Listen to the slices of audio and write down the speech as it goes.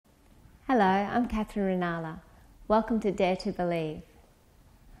Hello, I'm Katherine Ruonala. Welcome to Dare to Believe.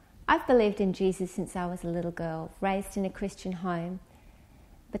 I've believed in Jesus since I was a little girl, raised in a Christian home,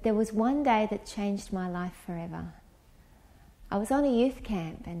 but there was one day that changed my life forever. I was on a youth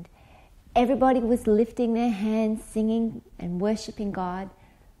camp and everybody was lifting their hands, singing and worshipping God.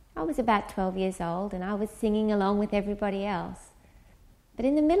 I was about 12 years old and I was singing along with everybody else. But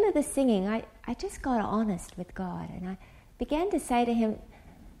in the middle of the singing, I just got honest with God and I began to say to him,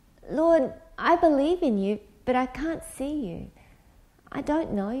 Lord, I believe in you, but I can't see you. I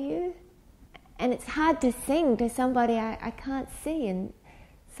don't know you. And it's hard to sing to somebody I can't see and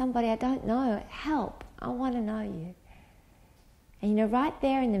somebody I don't know. Help, I want to know you. And right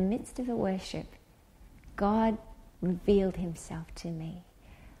there in the midst of the worship, God revealed himself to me.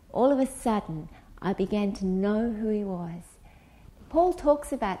 All of a sudden, I began to know who he was. Paul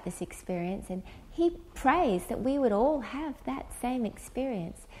talks about this experience and he prays that we would all have that same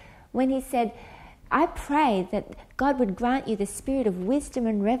experience. When he said, I pray that God would grant you the spirit of wisdom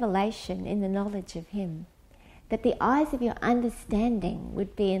and revelation in the knowledge of him, that the eyes of your understanding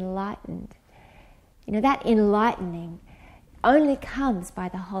would be enlightened. That enlightening only comes by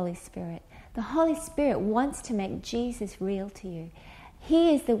the Holy Spirit. The Holy Spirit wants to make Jesus real to you.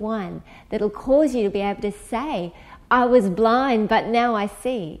 He is the one that will cause you to be able to say, I was blind, but now I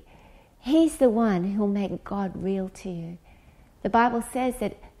see. He's the one who will make God real to you. The Bible says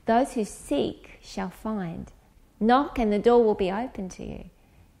that those who seek shall find. Knock and the door will be open to you.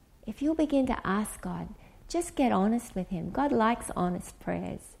 If you'll begin to ask God, just get honest with him. God likes honest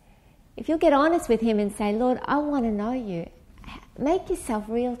prayers. If you'll get honest with him and say, Lord, I want to know you. Make yourself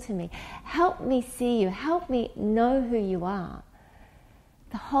real to me. Help me see you. Help me know who you are.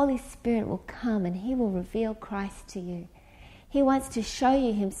 The Holy Spirit will come and he will reveal Christ to you. He wants to show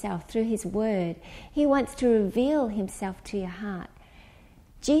you himself through his word. He wants to reveal himself to your heart.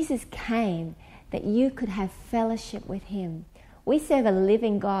 Jesus came that you could have fellowship with him. We serve a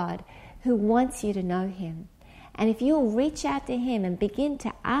living God who wants you to know him. And if you'll reach out to him and begin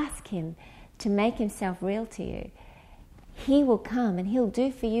to ask him to make himself real to you, he will come and he'll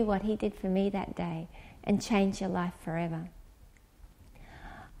do for you what he did for me that day and change your life forever.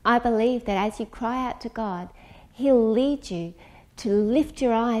 I believe that as you cry out to God, he'll lead you to lift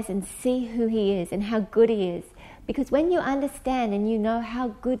your eyes and see who he is and how good he is. Because when you understand and you know how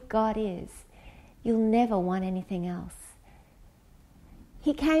good God is, you'll never want anything else.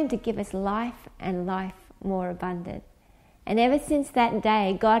 He came to give us life and life more abundant. And ever since that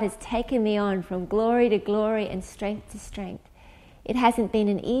day, God has taken me on from glory to glory and strength to strength. It hasn't been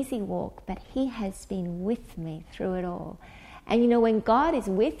an easy walk, but he has been with me through it all. And when God is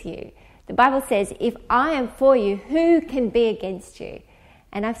with you, the Bible says, if I am for you, who can be against you?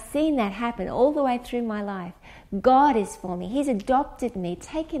 And I've seen that happen all the way through my life. God is for me. He's adopted me,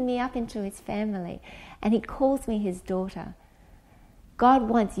 taken me up into his family, and he calls me his daughter. God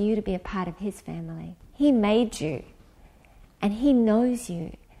wants you to be a part of his family. He made you, and he knows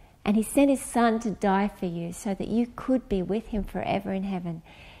you, and he sent his son to die for you so that you could be with him forever in heaven.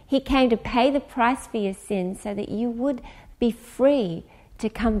 He came to pay the price for your sins so that you would be free to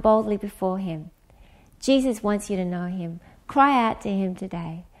come boldly before him. Jesus wants you to know him. Cry out to him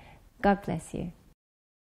today. God bless you.